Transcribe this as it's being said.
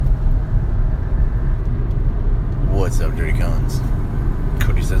What's up, Dirty Cones?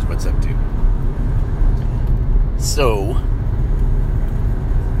 Cody says, what's up, too? So,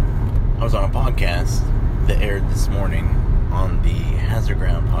 I was on a podcast that aired this morning on the Hazard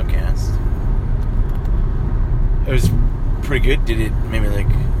Ground podcast. It was pretty good. Did it maybe like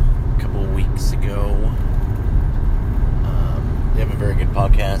a couple of weeks ago. They have a very good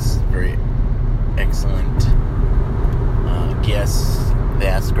podcast. Very excellent guests. They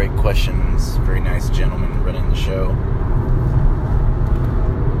ask great questions. Very nice gentleman running the show.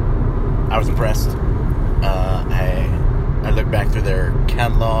 I was impressed. I looked back through their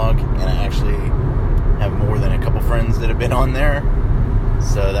catalog, and I actually have more than a couple friends that have been on there.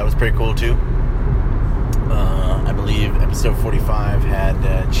 So that was pretty cool too. I believe episode 45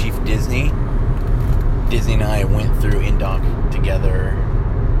 had Chief Disney. Disney and I went through Indoc together.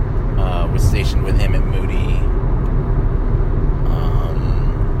 Was stationed with him at Moody.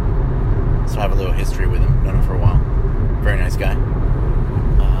 So I have a little history with him. Known him for a while. Very nice guy.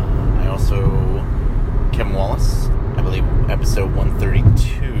 I also... Kevin Wallace. I believe episode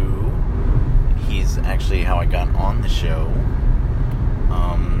 132. He's actually how I got on the show.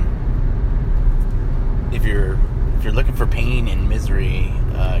 If you're looking for pain and misery,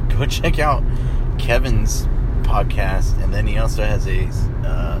 go check out Kevin's podcast. And then he also has a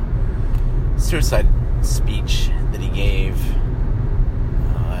suicide speech that he gave.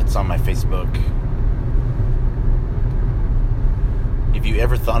 It's on my Facebook. If you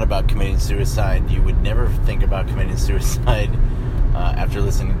ever thought about committing suicide, you would never think about committing suicide after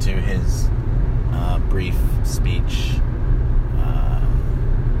listening to his brief speech.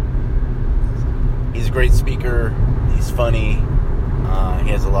 He's a great speaker. He's funny. He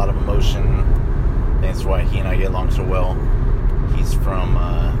has a lot of emotion. That's why he and I get along so well. He's from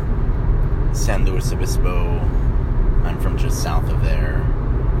San Luis Obispo. I'm from just south of there.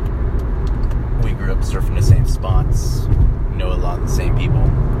 We grew up surfing the same spots. Know a lot of the same people.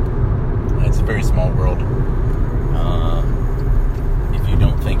 It's a very small world. If you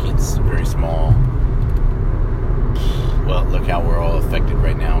don't think it's very small, well, look how we're all affected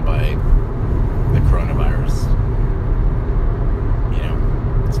right now by the coronavirus. You know,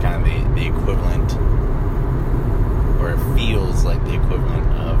 it's kind of the equivalent, or it feels like the equivalent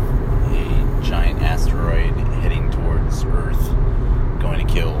of a giant asteroid heading towards Earth, going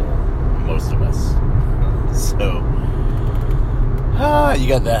to kill most of us. So, you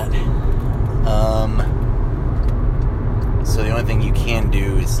got that. So the only thing you can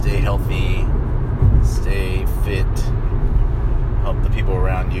do is stay healthy, stay fit, help the people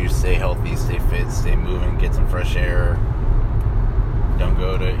around you stay healthy, stay fit, stay moving, get some fresh air. Don't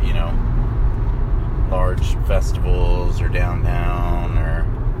go to, large festivals or downtown, or...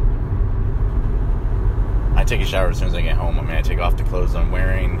 I take a shower as soon as I get home. I take off the clothes I'm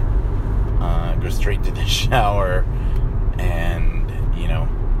wearing, go straight to the shower, and,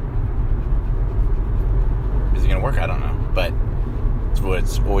 is it going to work? I don't know, but it's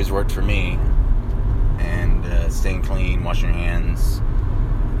what's always worked for me. And staying clean, washing your hands,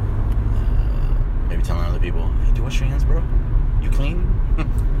 maybe telling other people, hey, do you wash your hands, bro? You clean?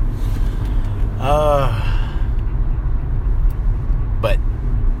 But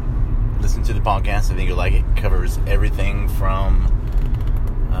listen to the podcast. I think you'll like it. It covers everything from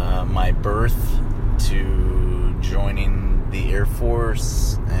my birth to joining the Air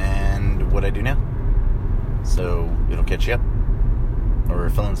Force and what I do now. So it'll catch you up, or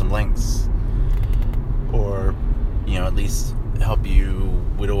fill in some blanks, or at least help you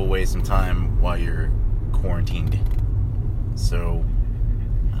whittle away some time while you're quarantined. So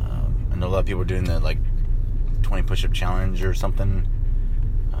I know a lot of people are doing the 20 push-up challenge or something.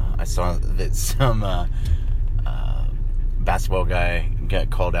 I saw that some basketball guy got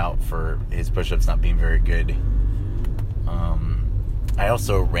called out for his push-ups not being very good. I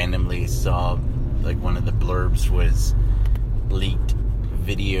also randomly saw one of the blurbs was leaked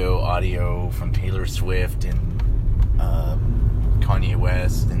video, audio from Taylor Swift and Kanye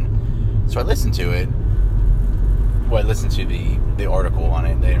West, and so I listened to it. Well, I listened to the article on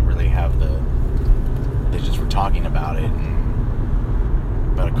it. They didn't really have they just were talking about it,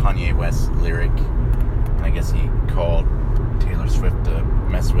 and about a Kanye West lyric, and I guess he called Taylor Swift to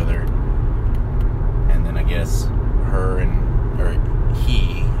mess with her, and then I guess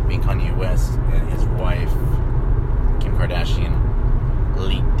he, being Kanye West, and his wife Kim Kardashian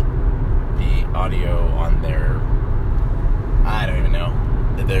leaked the audio on their, I don't even know,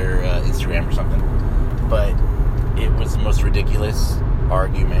 their Instagram or something, but it was the most ridiculous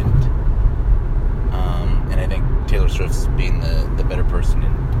argument, and I think Taylor Swift's being the better person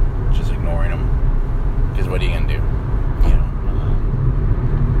and just ignoring him, because what are you gonna do?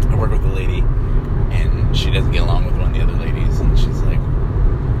 I work with a lady and she doesn't get along with one of the other ladies, and she's like,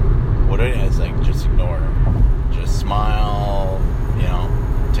 what do I do? It's like, just ignore her. Just smile,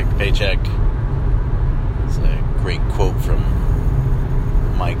 take the paycheck. It's a great quote from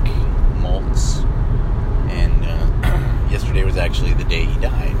Mike Maltz. And yesterday was actually the day he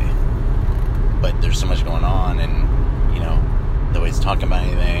died. But there's so much going on, and, nobody's talking about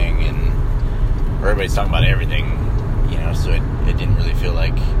anything, or everybody's talking about everything, so it didn't really feel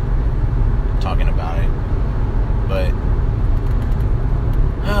like talking about it. But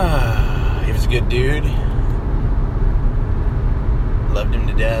he was a good dude. Loved him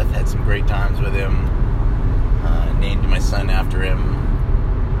to death. Had some great times with him. Named my son after him.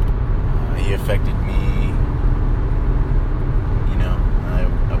 He affected me.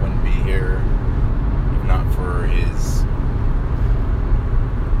 I wouldn't be here if not for his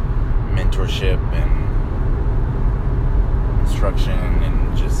mentorship and instruction,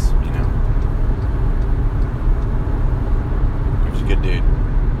 and just, he was a good dude. It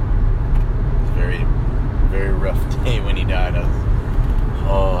was a very, very rough day when he died. I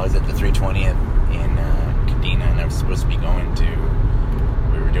was at the 320th in Kadena, and I was supposed to be going to,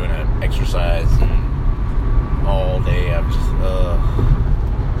 we were doing an exercise, and all day I was just,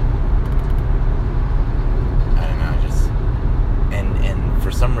 I don't know, and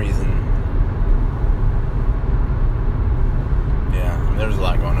for some reason, there was a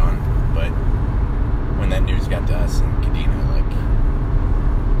lot going on, but when that news got to us in Kadena,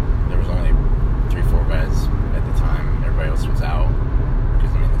 there was only 3-4 guys at the time. Everybody else was out,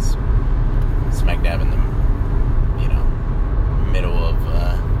 because, it's smack dab in the, middle of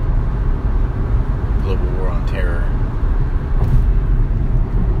global war on terror.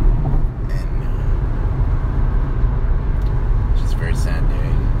 And it's just a very sad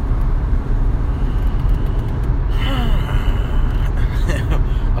day.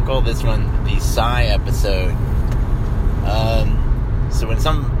 I'll call this one the sigh episode. So when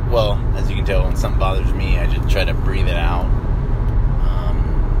as you can tell, when something bothers me, I just try to breathe it out.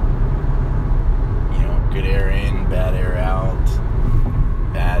 Good air in, bad air out.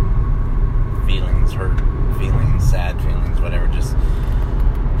 Bad feelings, hurt feelings, sad feelings, whatever. Just,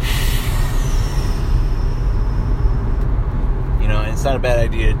 it's not a bad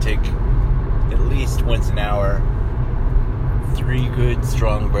idea to take at least once an hour 3 good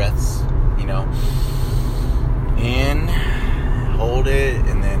strong breaths, in, hold it,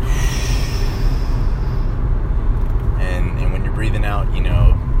 and then and when you're breathing out,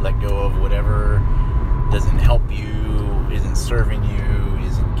 let go of whatever doesn't help you, isn't serving you,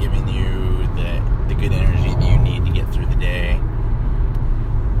 isn't giving you the good energy that you need to get through the day.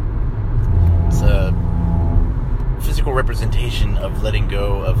 It's a physical representation of letting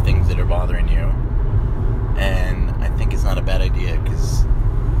go of things that are bothering you. And I think it's not a bad idea, because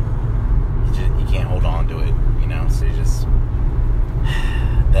you can't hold on to it, so you just,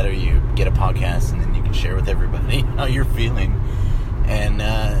 that, or you get a podcast and then you can share with everybody how you're feeling, and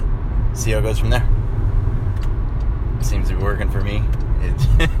see how it goes from there. It seems to be working for me.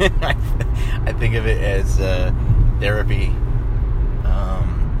 I think of it as therapy.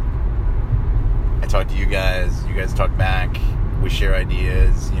 I talk to you guys talk back, we share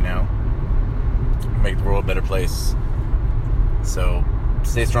ideas, make the world a better place. So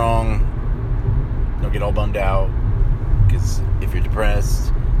stay strong, don't get all bummed out, because if you're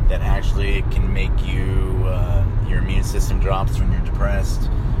depressed, that actually can make you, your immune system drops when you're depressed,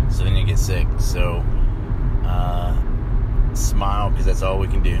 so then you get sick. So smile, because that's all we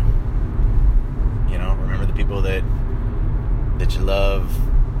can do. Remember the people that you love,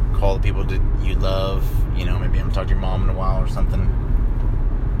 call the people that you love. Maybe I'm gonna talk to your mom in a while or something.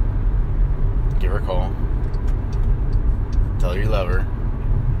 Give her a call. Tell her you love her.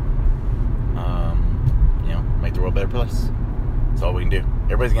 Make the world a better place. That's all we can do.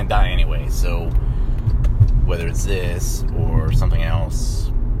 Everybody's gonna die anyway, so whether it's this or something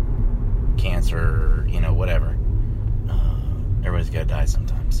else, cancer, whatever, everybody's gotta die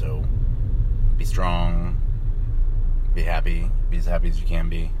sometime. So be strong, be happy, be as happy as you can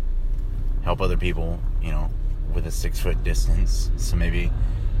be. Help other people, with a 6-foot distance. So maybe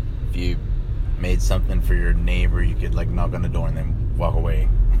if you made something for your neighbor, you could knock on the door and then walk away.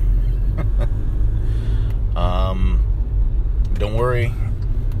 Don't worry,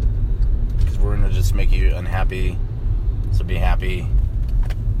 because we're gonna just make you unhappy. So be happy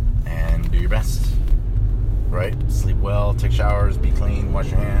and do your best. Right? Sleep well, take showers, be clean, wash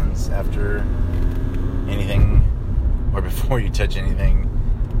your hands after anything or before you touch anything.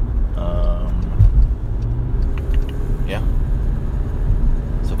 Yeah.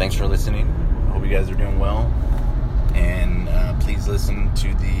 So thanks for listening. I hope you guys are doing well. And please listen to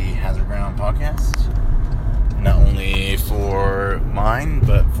the Hazard Ground podcast, not only for mine,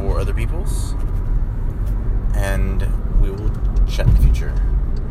 but for other people's. And we will chat in the future.